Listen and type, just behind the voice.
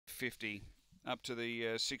350 up to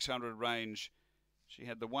the 600 range. She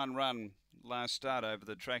had the one run last start over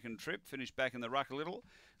the track and trip, finished back in the ruck a little.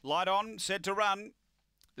 Light on, set to run.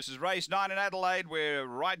 This is race 9 in Adelaide. We're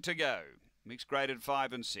right to go. Mixed graded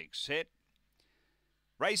 5 and 6. Set.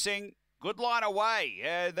 Racing. Good line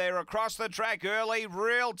away. They're across the track early.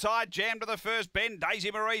 Real tight jam to the first bend.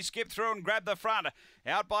 Daisy Marie skipped through and grabbed the front.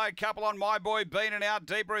 Out by a couple on My Boy Bean, and out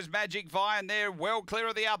deeper is Magic Vi, and they're well clear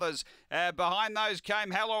of the others. Behind those came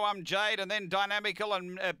Hello I'm Jade, and then Dynamical,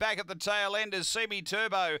 and back at the tail end is Semi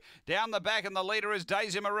Turbo. Down the back, and the leader is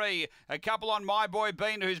Daisy Marie. A couple on My Boy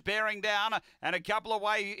Bean, who's bearing down, and a couple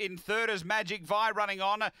away in third is Magic Vi running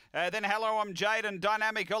on. Then Hello I'm Jade and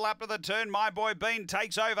Dynamical up to the turn. My Boy Bean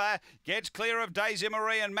takes over, gets clear of Daisy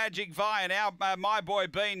Marie and Magic Vi, and now My Boy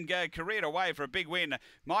Bean careered away for a big win.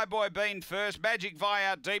 My Boy Bean first, Magic Vi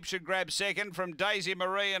out deep should grab second from Daisy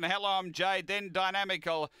Marie and Hello I'm Jade, then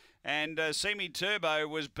Dynamical, and Semi Turbo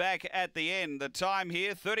was back at the end. The time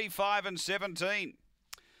here 35 and 17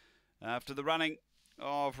 after the running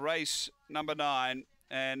of race number 9,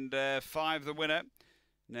 and 5 the winner.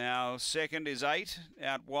 Now second is 8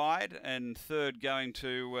 out wide, and third going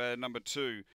to number 2.